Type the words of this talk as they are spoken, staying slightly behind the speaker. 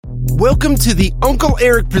Welcome to the Uncle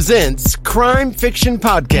Erich Presents Crime Fiction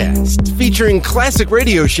Podcast, featuring classic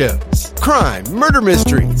radio shows, crime, murder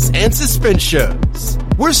mysteries, and suspense shows.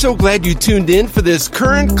 We're so glad you tuned in for this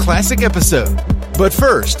current classic episode. But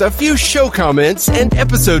first, a few show comments and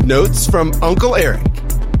episode notes from Uncle Erich.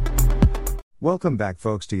 Welcome back,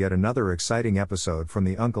 folks, to yet another exciting episode from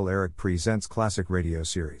the Uncle Erich Presents Classic Radio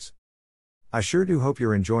series. I sure do hope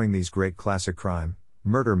you're enjoying these great classic crime,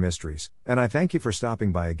 murder mysteries, and I thank you for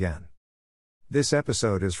stopping by again. This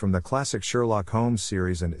episode is from the classic Sherlock Holmes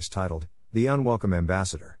series and is titled, The Unwelcome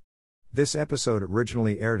Ambassador. This episode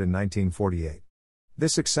originally aired in 1948.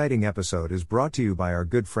 This exciting episode is brought to you by our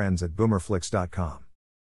good friends at boomerflix.com.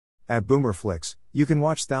 At Boomerflix, you can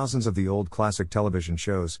watch thousands of the old classic television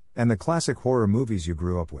shows, and the classic horror movies you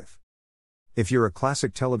grew up with. If you're a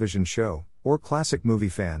classic television show, or classic movie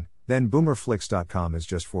fan, then boomerflix.com is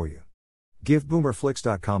just for you. Give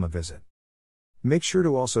boomerflix.com a visit. Make sure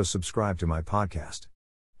to also subscribe to my podcast.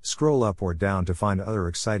 Scroll up or down to find other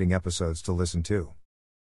exciting episodes to listen to.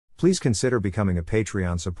 Please consider becoming a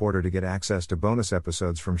Patreon supporter to get access to bonus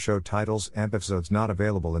episodes from show titles and episodes not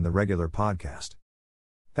available in the regular podcast.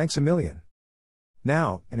 Thanks a million.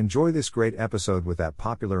 Now, enjoy this great episode with that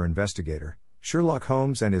popular investigator, Sherlock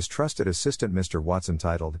Holmes, and his trusted assistant Mr. Watson,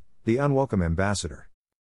 titled, The Unwelcome Ambassador.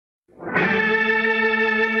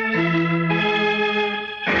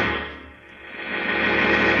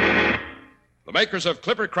 The makers of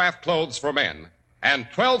Clippercraft Clothes for Men and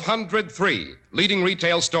 1,203 leading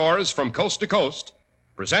retail stores from coast to coast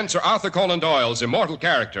present Sir Arthur Conan Doyle's immortal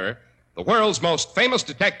character, the world's most famous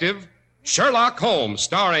detective, Sherlock Holmes,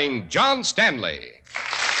 starring John Stanley.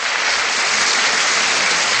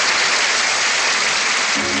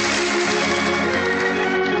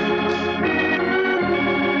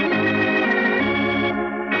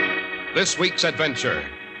 This week's adventure,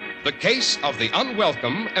 the case of the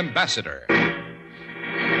Unwelcome Ambassador.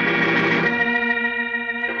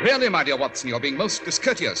 Really, my dear Watson, you're being most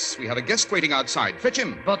discourteous. We have a guest waiting outside. Fetch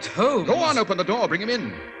him. But Holmes... Go on, open the door. Bring him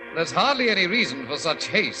in. There's hardly any reason for such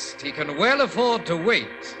haste. He can well afford to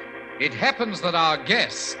wait. It happens that our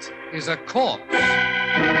guest is a corpse.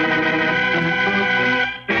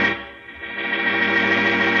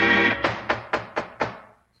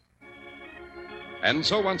 And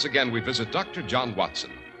so once again we visit Dr. John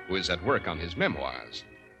Watson, who is at work on his memoirs.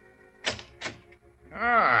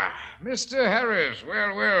 Ah, Mr. Harris.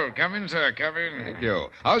 Well, come in, sir, come in. Thank you.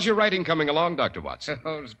 How's your writing coming along, Dr. Watson?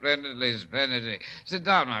 Oh, splendidly. Sit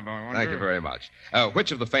down, my boy, won't Thank you very much.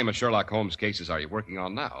 Which of the famous Sherlock Holmes cases are you working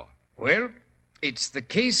on now? Well, it's the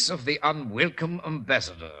case of the Unwelcome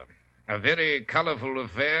Ambassador. A very colorful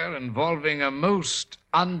affair involving a most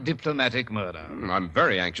undiplomatic murder. I'm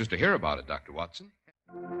very anxious to hear about it, Dr. Watson.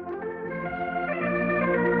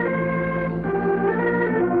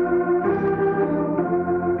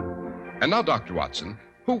 And now, Dr. Watson,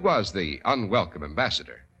 who was the Unwelcome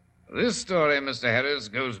Ambassador? This story, Mr. Harris,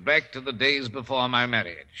 goes back to the days before my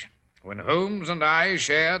marriage, when Holmes and I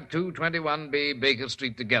shared 221B Baker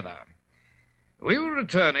Street together. We were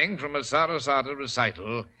returning from a Sarasota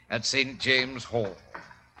recital at St. James Hall.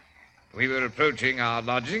 We were approaching our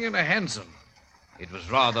lodging in a hansom. It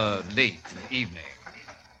was rather late in the evening.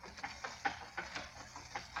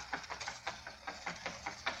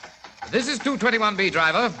 This is 221B,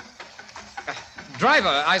 driver.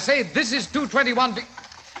 Driver, I say, this is 221B.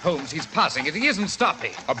 Holmes, he's passing it. He isn't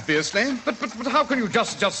stopping. Obviously. But how can you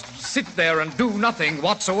just sit there and do nothing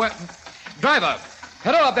whatsoever? Driver,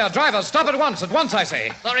 hello up there, driver. Stop at once, I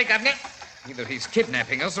say. Sorry, Governor. Either he's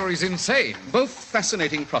kidnapping us or he's insane. Both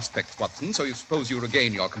fascinating prospects, Watson, so you suppose you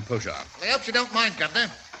regain your composure. I hope you don't mind,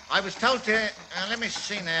 Governor. I was told to... let me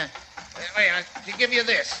see now. To give you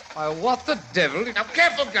this. What the devil? Now,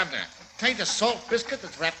 careful, Governor. Tain't a salt biscuit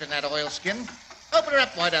that's wrapped in that oilskin. Open her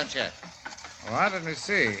up, why don't you? All right, let me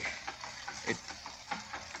see.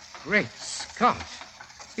 Great Scott.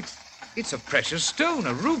 It's a precious stone,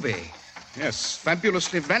 a ruby. Yes,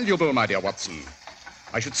 fabulously valuable, my dear Watson.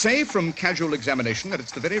 I should say from casual examination that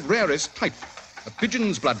it's the very rarest type. A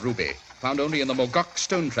pigeon's blood ruby, found only in the Mogok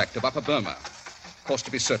stone tract of Upper Burma. Of course,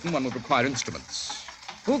 to be certain, one would require instruments.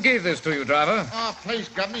 Who gave this to you, driver? Oh, please,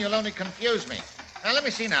 Governor, you'll only confuse me. Now, let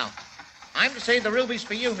me see now. I'm to say the ruby's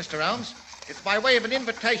for you, Mr. Holmes. It's by way of an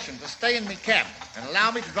invitation to stay in me cab and allow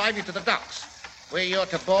me to drive you to the docks, where you're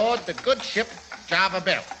to board the good ship Java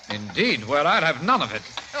Belle. Indeed? Well, I'd have none of it.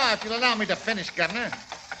 Oh, if you'll allow me to finish, Governor.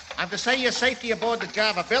 I'm to say your safety aboard the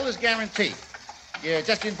Java Belle is guaranteed. You're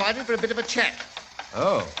just invited for a bit of a chat.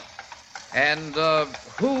 Oh. And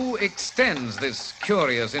who extends this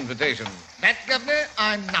curious invitation? That, Governor,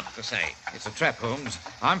 I'm not to say. It's a trap, Holmes.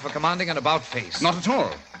 I'm for commanding an about-face. Not at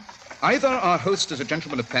all. Either our host is a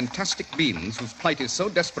gentleman of fantastic means whose plight is so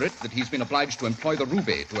desperate that he's been obliged to employ the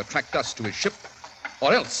ruby to attract us to his ship,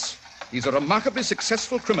 or else he's a remarkably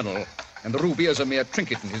successful criminal, and the ruby is a mere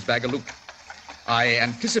trinket in his bag of loot. I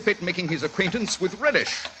anticipate making his acquaintance with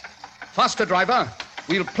relish. Faster, driver.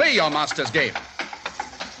 We'll play your master's game.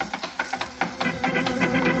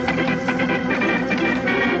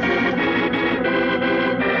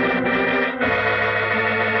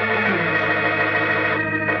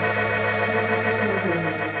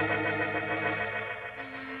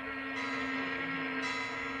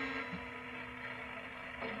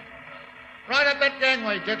 Right up that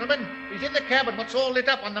gangway, gentlemen. He's in the cabin, what's all lit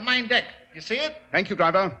up on the main deck. You see it? Thank you,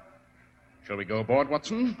 driver. Shall we go aboard,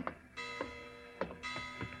 Watson?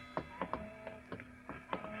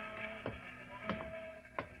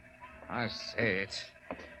 I say, it's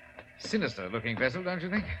a sinister-looking vessel, don't you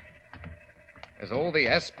think? There's all the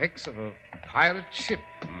aspects of a pirate ship.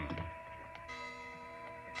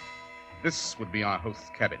 This would be our host's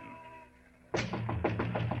cabin.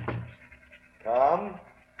 Come.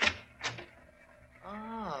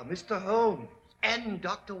 Ah, Mr. Holmes and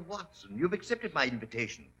Dr. Watson. You've accepted my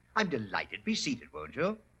invitation. I'm delighted. Be seated, won't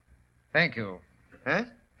you? Thank you. Huh?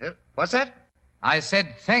 What's that? I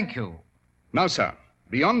said thank you. Now, sir,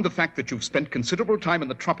 beyond the fact that you've spent considerable time in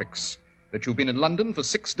the tropics, that you've been in London for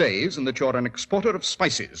 6 days, and that you're an exporter of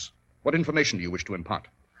spices, what information do you wish to impart?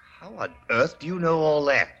 How on earth do you know all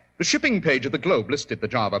that? The shipping page of the Globe listed the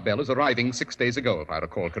Java Belle as arriving 6 days ago, if I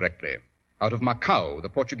recall correctly, out of Macau, the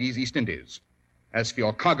Portuguese East Indies. As for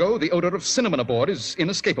your cargo, the odor of cinnamon aboard is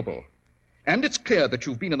inescapable. And it's clear that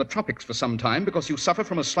you've been in the tropics for some time because you suffer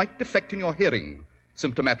from a slight defect in your hearing,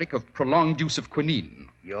 symptomatic of prolonged use of quinine.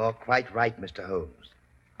 You're quite right, Mr. Holmes.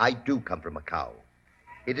 I do come from Macau.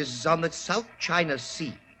 It is on the South China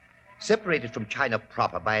Sea, separated from China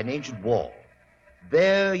proper by an ancient wall.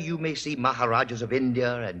 There you may see Maharajas of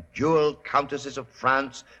India and jeweled countesses of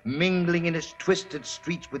France mingling in its twisted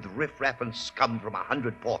streets with riffraff and scum from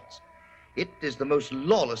 100 ports. It is the most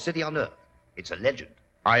lawless city on earth. It's a legend.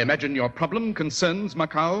 I imagine your problem concerns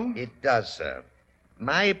Macau? It does, sir.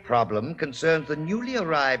 My problem concerns the newly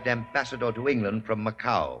arrived ambassador to England from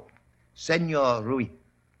Macau, Senor Ruiz.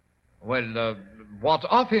 Well, what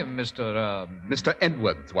of him, Mr. Mr.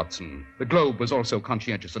 Edwards, Watson. The Globe was also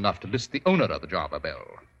conscientious enough to list the owner of the Java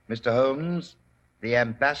Belle. Mr. Holmes, the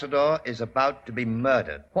ambassador is about to be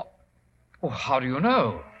murdered. What? Oh, how do you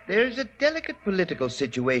know? There is a delicate political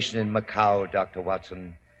situation in Macau, Dr.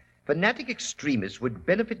 Watson. Fanatic extremists would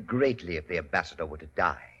benefit greatly if the ambassador were to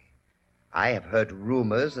die. I have heard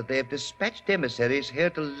rumors that they have dispatched emissaries here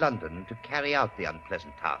to London to carry out the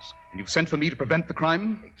unpleasant task. And you've sent for me to prevent the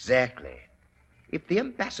crime? Exactly. If the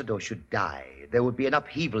ambassador should die, there would be an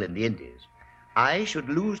upheaval in the Indies. I should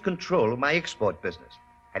lose control of my export business,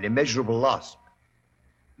 an immeasurable loss.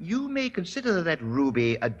 You may consider that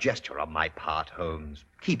ruby a gesture on my part, Holmes.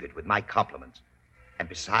 Keep it with my compliments. And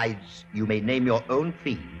besides, you may name your own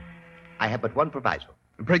fee. I have but one proviso.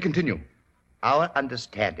 Pray continue. Our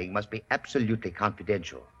understanding must be absolutely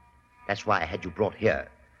confidential. That's why I had you brought here.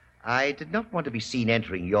 I did not want to be seen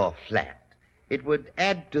entering your flat. It would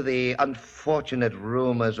add to the unfortunate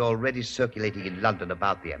rumors already circulating in London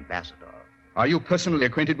about the ambassador. Are you personally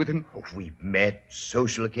acquainted with him? Oh, we've met,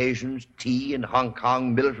 social occasions, tea in Hong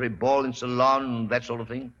Kong, military ball in Ceylon, that sort of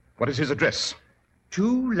thing. What is his address?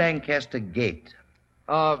 2 Lancaster Gate.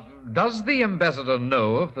 Does the ambassador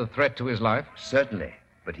know of the threat to his life? Certainly,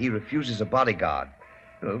 but he refuses a bodyguard.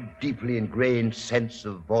 Deeply ingrained sense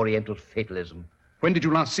of Oriental fatalism. When did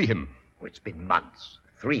you last see him? Oh, it's been months.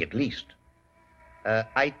 3 at least.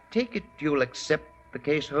 I take it you'll accept the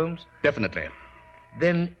case, Holmes? Definitely.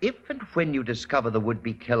 Then, if and when you discover the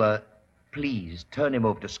would-be killer, please turn him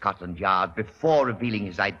over to Scotland Yard before revealing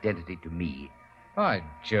his identity to me. By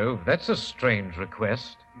Jove, that's a strange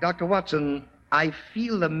request. Dr. Watson, I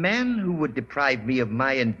feel the man who would deprive me of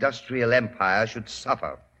my industrial empire should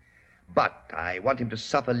suffer. But I want him to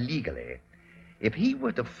suffer legally. If he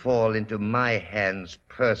were to fall into my hands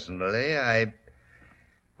personally, I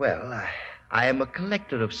am a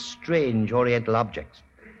collector of strange Oriental objects.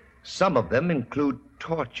 Some of them include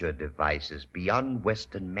torture devices beyond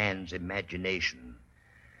Western man's imagination.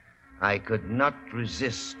 I could not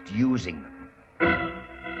resist using them.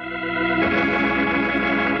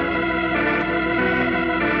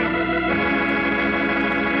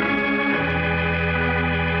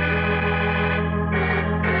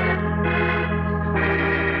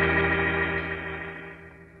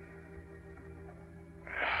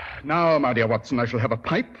 Now, my dear Watson, I shall have a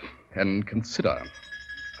pipe and consider.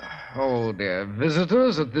 Oh, dear.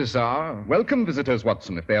 Visitors at this hour? Welcome visitors,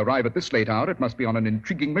 Watson. If they arrive at this late hour, it must be on an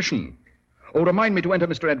intriguing mission. Oh, remind me to enter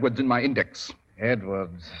Mr. Edwards in my index.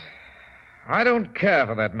 Edwards. I don't care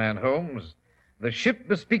for that man, Holmes. The ship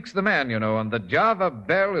bespeaks the man, you know, and the Java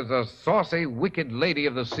Belle is a saucy, wicked lady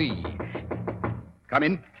of the sea. Come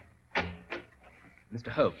in. Mr.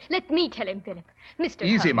 Holmes. Let me tell him, Philip. Mr.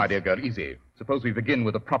 Easy, Holmes. my dear girl, easy. Suppose we begin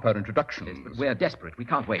with a proper introduction. Yes, but we're desperate. We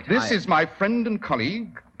can't wait. This is my friend and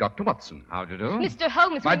colleague, Dr. Watson. How do you do? Mr.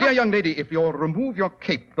 Holmes, My we dear must- young lady, if you'll remove your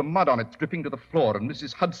cape, the mud on it's dripping to the floor, and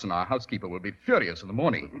Mrs. Hudson, our housekeeper, will be furious in the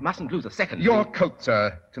morning. We mustn't lose a second. Your coat,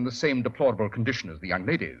 sir, it's in the same deplorable condition as the young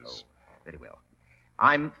lady's. Very well.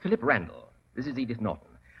 I'm Philip Randall. This is Edith Norton.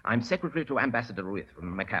 I'm secretary to Ambassador Ruiz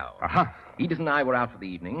from Macau. Aha. Edith and I were out for the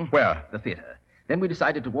evening. Where? The theater. Then we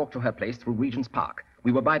decided to walk to her place through Regent's Park.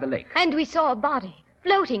 We were by the lake. And we saw a body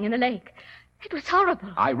floating in the lake. It was horrible.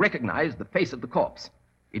 I recognized the face of the corpse.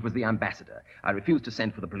 It was the ambassador. I refused to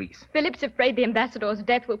send for the police. Philip's afraid the ambassador's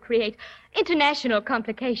death will create international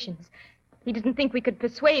complications. He didn't think we could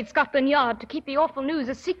persuade Scotland Yard to keep the awful news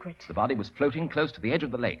a secret. The body was floating close to the edge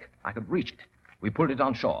of the lake. I could reach it. We pulled it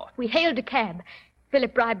on shore. We hailed a cab.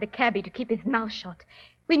 Philip bribed the cabbie to keep his mouth shut.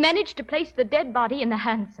 We managed to place the dead body in the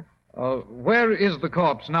hansom. Where is the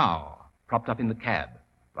corpse now? Propped up in the cab,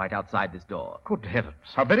 right outside this door. Good heavens.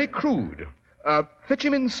 How very crude. Fetch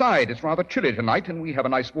him inside. It's rather chilly tonight, and we have a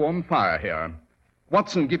nice warm fire here.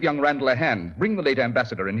 Watson, give young Randall a hand. Bring the late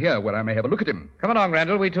ambassador in here where I may have a look at him. Come along,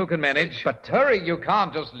 Randall. We two can manage. But hurry, you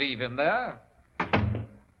can't just leave him there.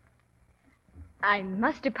 I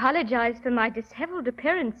must apologize for my disheveled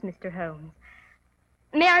appearance, Mr. Holmes.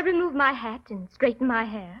 May I remove my hat and straighten my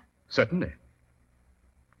hair? Certainly.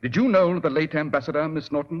 Did you know the late ambassador,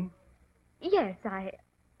 Miss Norton? Yes,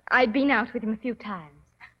 I'd been out with him a few times.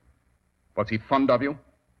 Was he fond of you?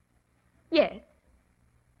 Yes,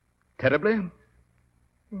 Terribly?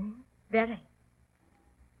 very.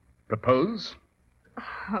 Propose?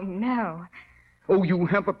 Oh, no. Oh, you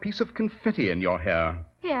have a piece of confetti in your hair.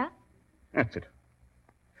 Here? That's it.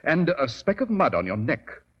 And a speck of mud on your neck.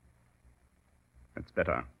 That's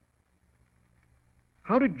better.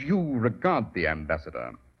 How did you regard the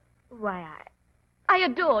ambassador? Why, I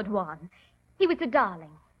adored one. He was a darling.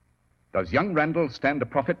 Does young Randall stand to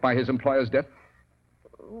profit by his employer's death?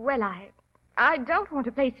 Well, I don't want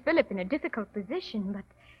to place Philip in a difficult position, but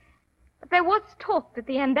there was talk that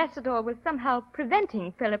the ambassador was somehow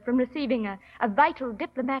preventing Philip from receiving a vital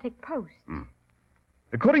diplomatic post.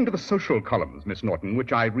 According to the social columns, Miss Norton,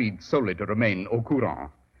 which I read solely to remain au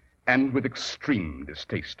courant, and with extreme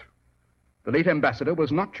distaste, the late ambassador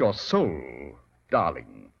was not your sole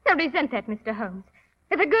darling. I resent that, Mr. Holmes.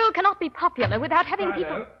 If a girl cannot be popular without having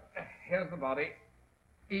people... Here's the body.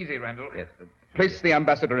 Easy, Randall. Yes. Place the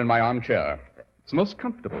ambassador in my armchair. It's most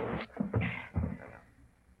comfortable.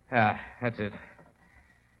 That's it.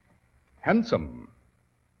 Handsome.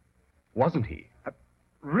 Wasn't he?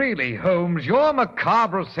 Really, Holmes, your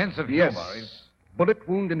macabre sense of humor Yes. is... Bullet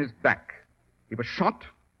wound in his back. He was shot,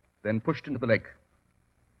 then pushed into the lake.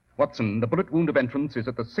 Watson, the bullet wound of entrance is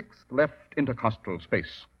at the 6th left intercostal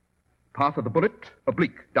space. Path of the bullet,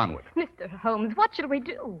 oblique, downward. Mr. Holmes, what shall we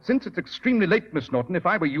do? Since it's extremely late, Miss Norton, if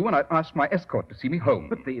I were you, and I'd ask my escort to see me home.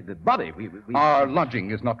 But the body, we... Our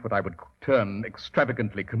lodging is not what I would term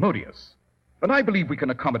extravagantly commodious. But I believe we can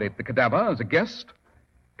accommodate the cadaver as a guest,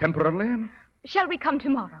 temporarily. Shall we come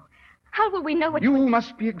tomorrow? How will we know what... You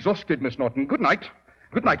must be exhausted, Miss Norton. Good night.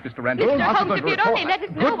 Good night, Mr. Randall. Mr. Not Holmes, a if good you'd only report. let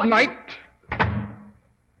us know Good what... night.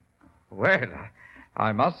 Well,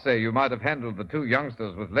 I must say you might have handled the two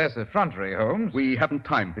youngsters with less effrontery, Holmes. We haven't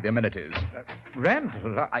time for the amenities.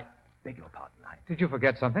 Randall, I beg your pardon. did you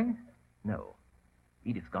forget something? No.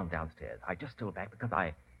 Edith's gone downstairs. I just stole back because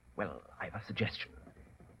I have a suggestion.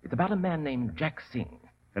 It's about a man named Jack Singh.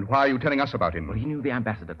 And why are you telling us about him? Well, he knew the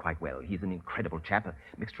ambassador quite well. He's an incredible chap, a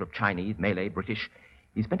mixture of Chinese, Malay, British.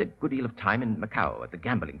 He spent a good deal of time in Macau at the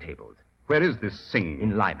gambling tables. Where is this Singh?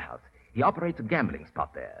 In Limehouse. He operates a gambling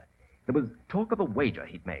spot there. There was talk of a wager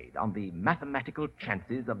he'd made on the mathematical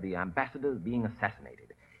chances of the ambassador's being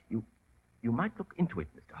assassinated. You might look into it,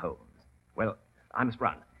 Mr. Holmes. Well, I must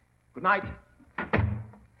run. Good night.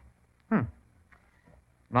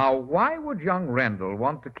 Now, why would young Randall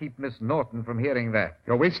want to keep Miss Norton from hearing that?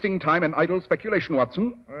 You're wasting time in idle speculation,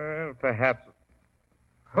 Watson. Well, perhaps...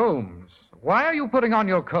 Holmes, why are you putting on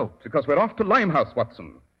your coat? Because we're off to Limehouse,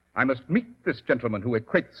 Watson. I must meet this gentleman who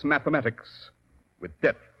equates mathematics with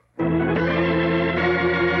death.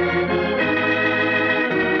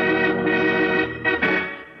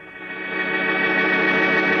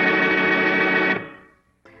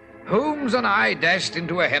 Holmes and I dashed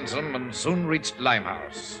into a hansom and soon reached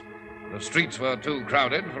Limehouse. The streets were too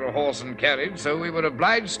crowded for a horse and carriage, so we were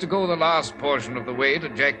obliged to go the last portion of the way to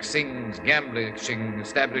Jack Singh's gambling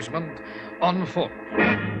establishment on foot.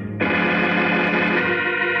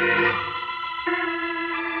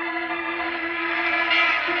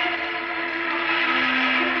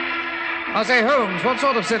 I say, Holmes, what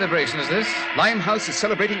sort of celebration is this? Limehouse is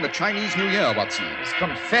celebrating the Chinese New Year, Watson. This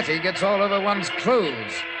confetti gets all over one's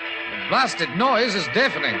clothes. The blasted noise is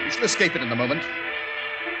deafening. We shall escape it in a moment.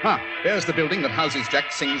 There's the building that houses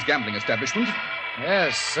Jack Singh's gambling establishment.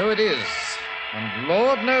 Yes, so it is. And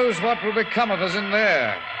Lord knows what will become of us in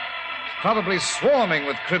there. It's probably swarming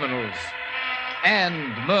with criminals.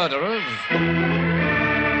 And murderers.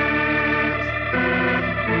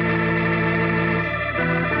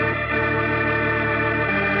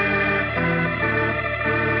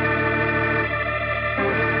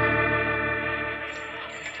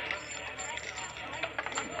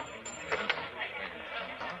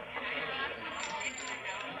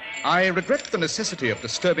 I regret the necessity of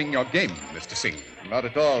disturbing your game, Mr. Singh. Not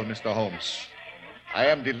at all, Mr. Holmes. I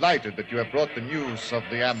am delighted that you have brought the news of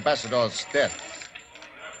the ambassador's death.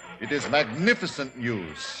 It is magnificent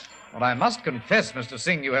news. Well, I must confess, Mr.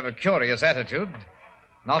 Singh, you have a curious attitude.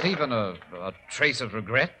 Not even a trace of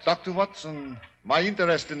regret. Dr. Watson, my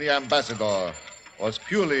interest in the ambassador was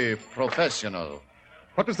purely professional.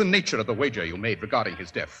 What was the nature of the wager you made regarding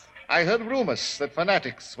his death? I heard rumors that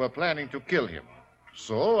fanatics were planning to kill him.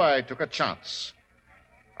 So I took a chance.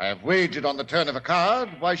 I have wagered on the turn of a card.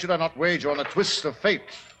 Why should I not wager on a twist of fate?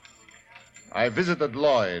 I visited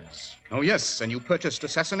Lloyd's. Oh, yes, and you purchased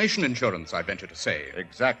assassination insurance, I venture to say.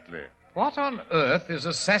 Exactly. What on earth is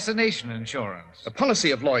assassination insurance? The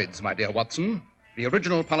policy of Lloyd's, my dear Watson. The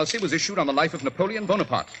original policy was issued on the life of Napoleon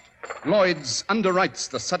Bonaparte. Lloyd's underwrites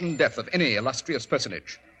the sudden death of any illustrious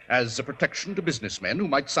personage as a protection to businessmen who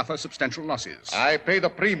might suffer substantial losses. I paid a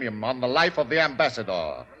premium on the life of the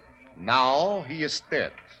ambassador. Now he is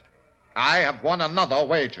dead. I have won another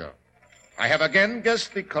wager. I have again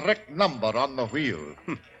guessed the correct number on the wheel.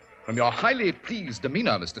 From your highly pleased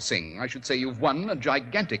demeanor, Mr. Singh, I should say you've won a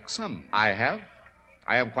gigantic sum. I have.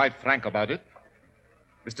 I am quite frank about it.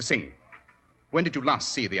 Mr. Singh, when did you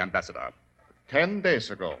last see the ambassador? 10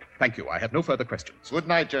 days ago. Thank you. I have no further questions. Good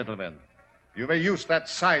night, gentlemen. You may use that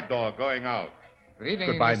side door going out. Good evening,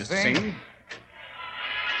 Goodbye, Mr. Singh.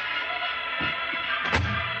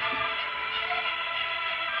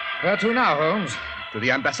 Where to now, Holmes? To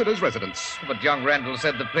the ambassador's residence. But young Randall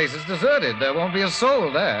said the place is deserted. There won't be a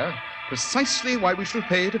soul there. Precisely why we shall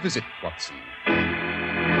pay it a visit, Watson.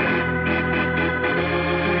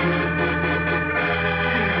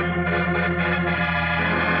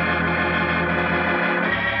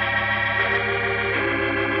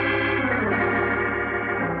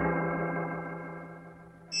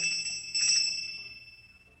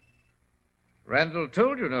 Randall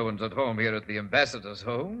told you no one's at home here at the ambassador's,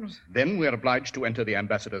 Holmes. Then we're obliged to enter the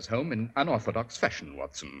ambassador's home in unorthodox fashion,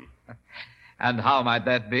 Watson. And how might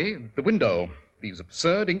that be? The window. These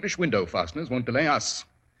absurd English window fasteners won't delay us.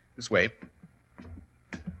 This way.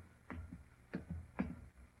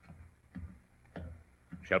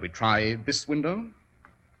 Shall we try this window?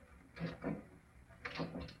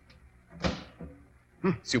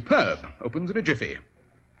 Superb. Opens in a jiffy.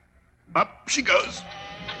 Up she goes.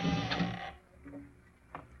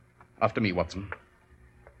 After me, Watson.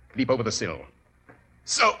 Leap over the sill.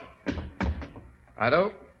 So.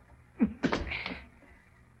 Righto.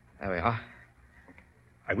 There we are.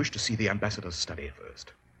 I wish to see the ambassador's study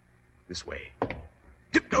first. This way.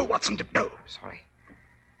 Tiptoe, Watson, tiptoe. Sorry.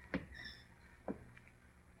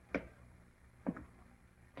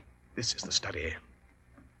 This is the study.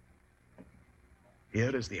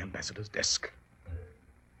 Here is the ambassador's desk.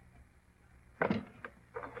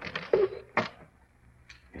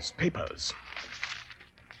 His papers.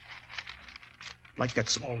 Like that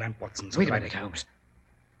small lamp, Watson. Wait a minute, Holmes.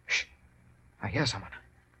 Shh. I hear someone.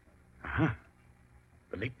 Uh-huh.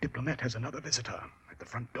 The late diplomat has another visitor at the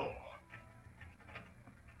front door.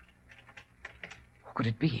 Who could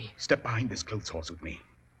it be? Step behind this clothes horse with me.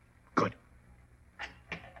 Good.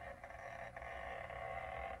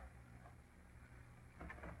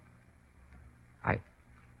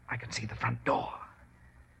 I can see the front door.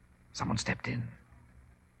 Someone stepped in.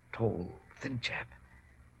 Tall, thin chap.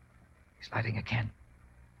 He's lighting a candle.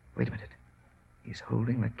 Wait a minute. He's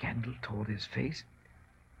holding the candle toward his face.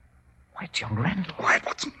 Why, it's young Randall. Quiet,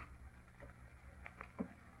 Watson.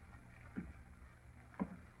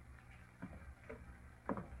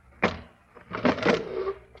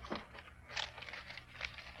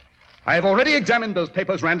 I have already examined those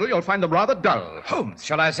papers, Randall. You'll find them rather dull. Holmes,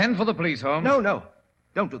 shall I send for the police, Holmes? No.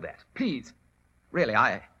 Don't do that. Please. Really,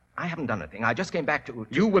 I I haven't done anything. I just came back to...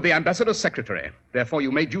 You were the ambassador's secretary. Therefore,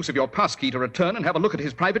 you made use of your passkey to return and have a look at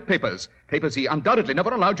his private papers. Papers he undoubtedly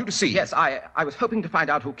never allowed you to see. Yes, I was hoping to find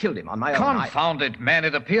out who killed him on my own. Confound it, man.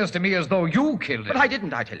 It appears to me as though you killed him. But I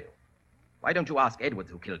didn't, I tell you. Why don't you ask Edwards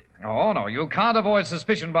who killed him? Oh, no. You can't avoid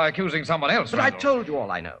suspicion by accusing someone else, But Randall. I told you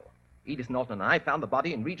all I know. Edith Norton and I found the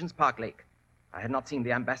body in Regent's Park Lake. I had not seen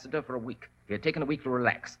the ambassador for a week. He had taken a week to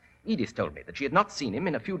relax. Edith told me that she had not seen him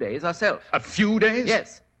in a few days herself. A few days?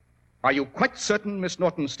 Yes. Are you quite certain Miss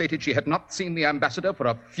Norton stated she had not seen the ambassador for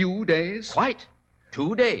a few days? Quite.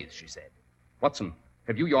 2 days, she said. Watson,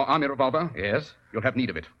 have you your army revolver? Yes? You'll have need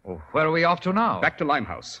of it. Oh, where are we off to now? Back to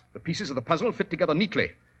Limehouse. The pieces of the puzzle fit together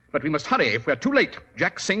neatly. But we must hurry. If we're too late,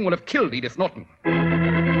 Jack Singh will have killed Edith Norton.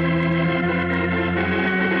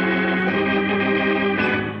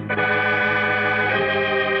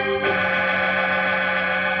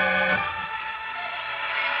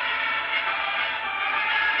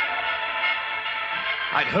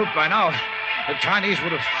 I'd hoped by now the Chinese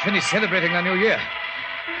would have finished celebrating their New Year.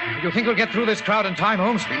 You think we'll get through this crowd in time,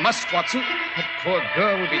 Holmes? We must, Watson. That poor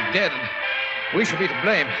girl will be dead, and we shall be to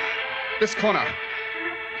blame. This corner.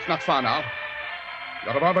 It's not far now.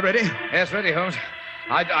 Your revolver ready? Yes, ready, Holmes.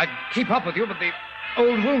 I'd keep up with you, but the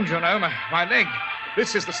old wound, you know, my leg.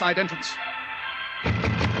 This is the side entrance.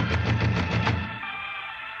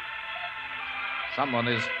 Someone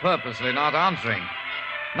is purposely not answering.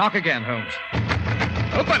 Knock again, Holmes.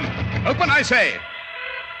 Open! Open, I say!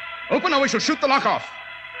 Open or we shall shoot the lock off.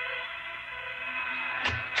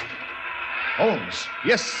 Holmes.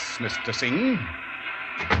 Yes, Mr. Singh.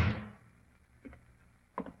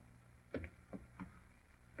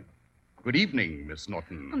 Good evening, Miss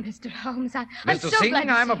Norton. Oh, Mr. Holmes, I'm Mr. so Singh, glad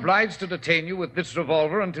to I'm see you. obliged to detain you with this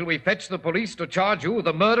revolver until we fetch the police to charge you with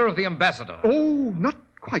the murder of the ambassador. Oh, not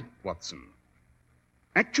quite, Watson.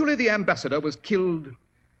 Actually, the ambassador was killed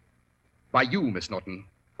by you, Miss Norton.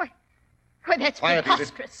 Why, that's Quiet,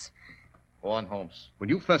 preposterous. Go on, Holmes. When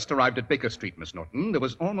you first arrived at Baker Street, Miss Norton, there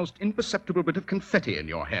was almost imperceptible bit of confetti in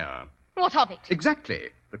your hair. What of it? Exactly.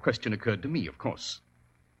 The question occurred to me, of course.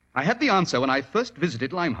 I had the answer when I first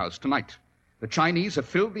visited Limehouse tonight. The Chinese have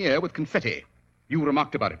filled the air with confetti. You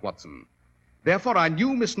remarked about it, Watson. Therefore, I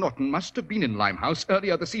knew Miss Norton must have been in Limehouse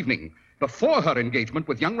earlier this evening, before her engagement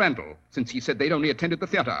with young Randall, since he said they'd only attended the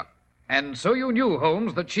theater. And so you knew,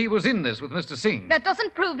 Holmes, that she was in this with Mr. Singh. That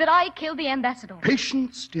doesn't prove that I killed the ambassador.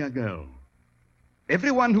 Patience, dear girl.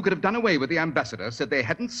 Everyone who could have done away with the ambassador said they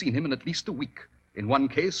hadn't seen him in at least a week. In one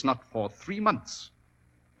case, not for 3 months.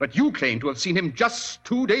 But you claim to have seen him just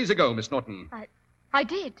 2 days ago, Miss Norton. I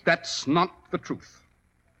did. That's not the truth.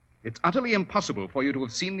 It's utterly impossible for you to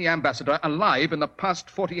have seen the ambassador alive in the past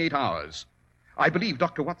 48 hours. I believe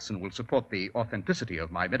Dr. Watson will support the authenticity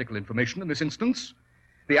of my medical information in this instance.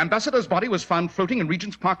 The ambassador's body was found floating in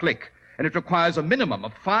Regent's Park Lake, and it requires a minimum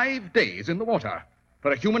of 5 days in the water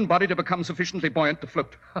for a human body to become sufficiently buoyant to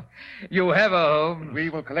float. You have a home. We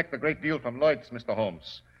will collect a great deal from Lloyd's, Mr.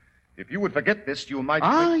 Holmes. If you would forget this, you might...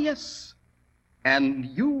 Ah, yes. And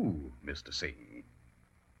you, Mr. Singh.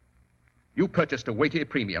 You purchased a weighty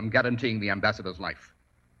premium guaranteeing the ambassador's life.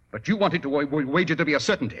 But you wanted to wager to be a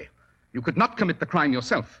certainty. You could not commit the crime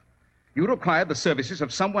yourself. You required the services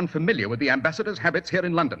of someone familiar with the ambassador's habits here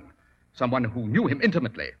in London. Someone who knew him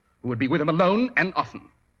intimately, who would be with him alone and often.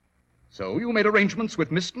 So you made arrangements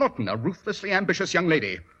with Miss Norton, a ruthlessly ambitious young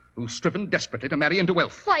lady who's striven desperately to marry into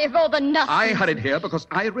wealth. Why, of all the nuts... I hurried here because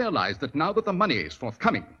I realized that now that the money is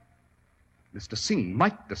forthcoming, Mr. Singh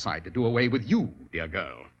might decide to do away with you, dear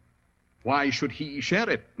girl. Why should he share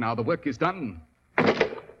it now the work is done?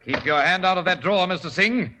 Keep your hand out of that drawer, Mr.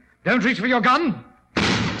 Singh. Don't reach for your gun.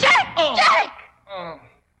 Jack! Oh. Jack! Oh.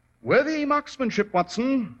 Worthy marksmanship,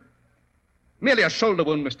 Watson. Merely a shoulder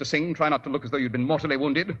wound, Mr. Singh. Try not to look as though you'd been mortally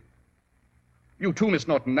wounded. You too, Miss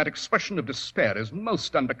Norton, that expression of despair is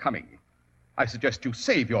most unbecoming. I suggest you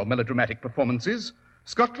save your melodramatic performances.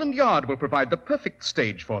 Scotland Yard will provide the perfect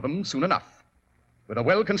stage for them soon enough, with a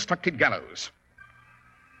well-constructed gallows.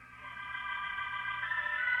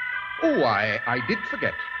 Oh, I did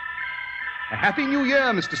forget. A Happy New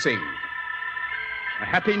Year, Mr. Singh. A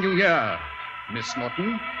Happy New Year, Miss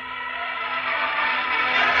Norton.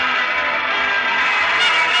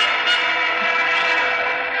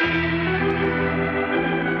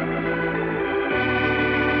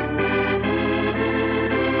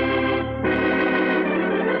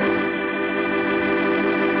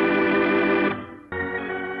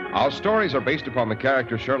 Our stories are based upon the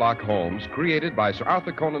character Sherlock Holmes, created by Sir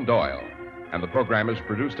Arthur Conan Doyle, and the program is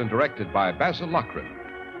produced and directed by Basil Lochran.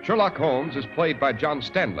 Sherlock Holmes is played by John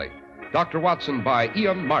Stanley, Dr. Watson by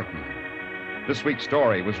Ian Martin. This week's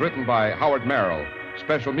story was written by Howard Merrill,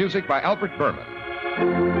 Special music by Albert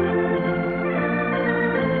Berman.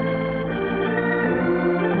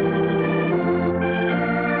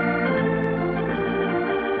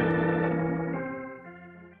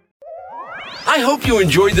 I hope you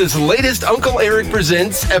enjoyed this latest Uncle Eric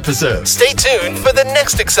Presents episode. Stay tuned for the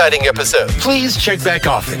next exciting episode. Please check back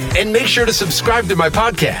often and make sure to subscribe to my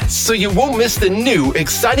podcast so you won't miss the new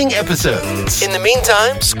exciting episodes. In the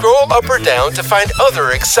meantime, scroll up or down to find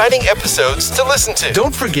other exciting episodes to listen to.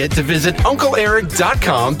 Don't forget to visit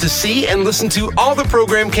UncleEric.com to see and listen to all the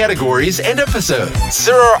program categories and episodes.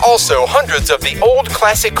 There are also hundreds of the old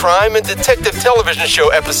classic crime and detective television show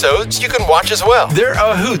episodes you can watch as well. They're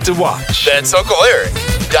a hoot to watch. That's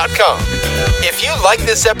UncleEric.com. If you like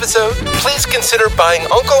this episode, please consider buying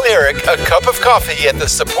Uncle Eric a cup of coffee at the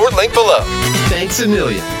support link below. Thanks a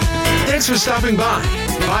million. Thanks for stopping by.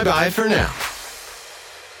 Bye-bye for now.